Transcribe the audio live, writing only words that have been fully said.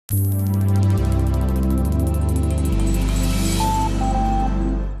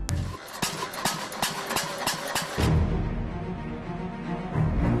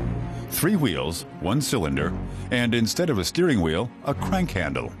3 wheels, 1 cylinder, and instead of a steering wheel, a crank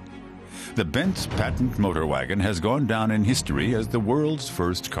handle. The Benz patent motor wagon has gone down in history as the world's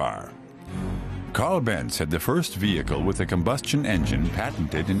first car. Carl Benz had the first vehicle with a combustion engine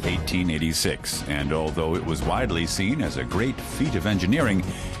patented in 1886, and although it was widely seen as a great feat of engineering,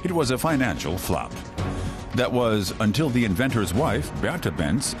 it was a financial flop. That was until the inventor's wife, Bertha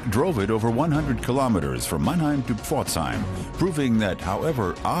Benz, drove it over 100 kilometers from Mannheim to Pforzheim, proving that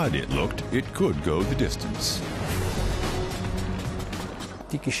however odd it looked, it could go the distance.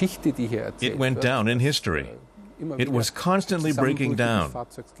 It went down in history. It was constantly breaking down.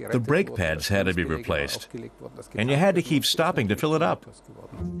 The brake pads had to be replaced, and you had to keep stopping to fill it up.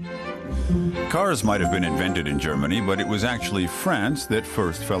 Cars might have been invented in Germany, but it was actually France that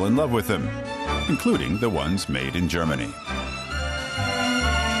first fell in love with them, including the ones made in Germany.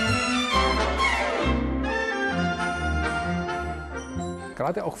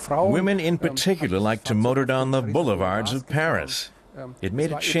 Women in particular liked to motor down the boulevards of Paris. It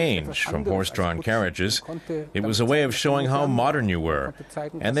made a change from horse-drawn carriages. It was a way of showing how modern you were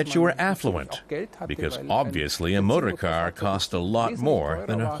and that you were affluent, because obviously a motor car cost a lot more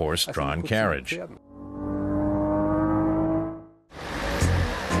than a horse-drawn carriage.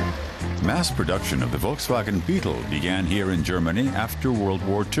 Mass production of the Volkswagen Beetle began here in Germany after World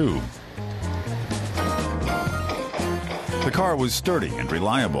War II. The car was sturdy and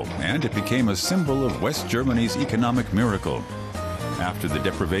reliable, and it became a symbol of West Germany's economic miracle. After the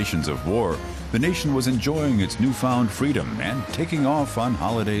deprivations of war, the nation was enjoying its newfound freedom and taking off on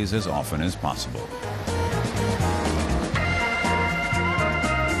holidays as often as possible.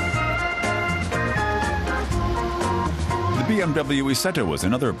 The BMW Isetta was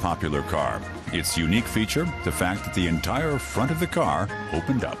another popular car. Its unique feature, the fact that the entire front of the car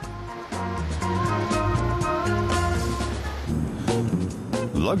opened up.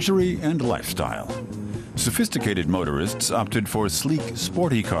 Luxury and lifestyle. Sophisticated motorists opted for sleek,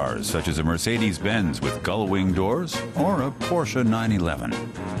 sporty cars such as a Mercedes-Benz with gull-wing doors or a Porsche 911.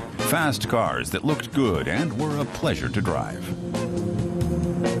 Fast cars that looked good and were a pleasure to drive.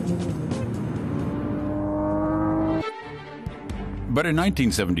 But in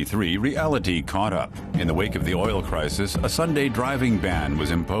 1973, reality caught up. In the wake of the oil crisis, a Sunday driving ban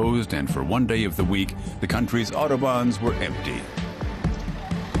was imposed, and for one day of the week, the country's autobahns were empty.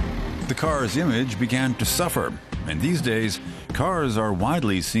 The car's image began to suffer, and these days, cars are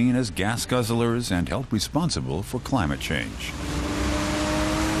widely seen as gas guzzlers and held responsible for climate change.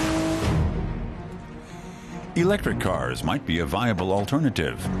 Electric cars might be a viable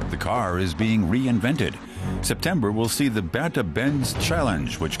alternative. The car is being reinvented. September will see the Bertha Benz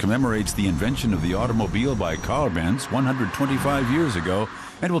Challenge, which commemorates the invention of the automobile by Carl Benz 125 years ago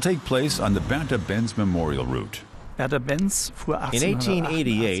and will take place on the Bertha Benz Memorial Route. In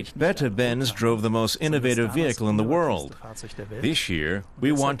 1888, Bertha Benz drove the most innovative vehicle in the world. This year,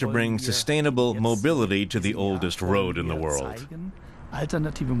 we want to bring sustainable mobility to the oldest road in the world.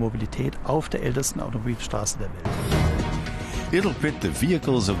 It'll pit the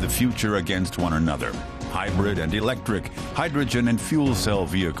vehicles of the future against one another. Hybrid and electric, hydrogen and fuel cell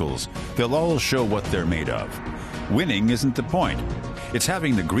vehicles. They'll all show what they're made of. Winning isn't the point. It's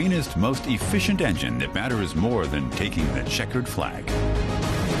having the greenest, most efficient engine that matters more than taking the checkered flag.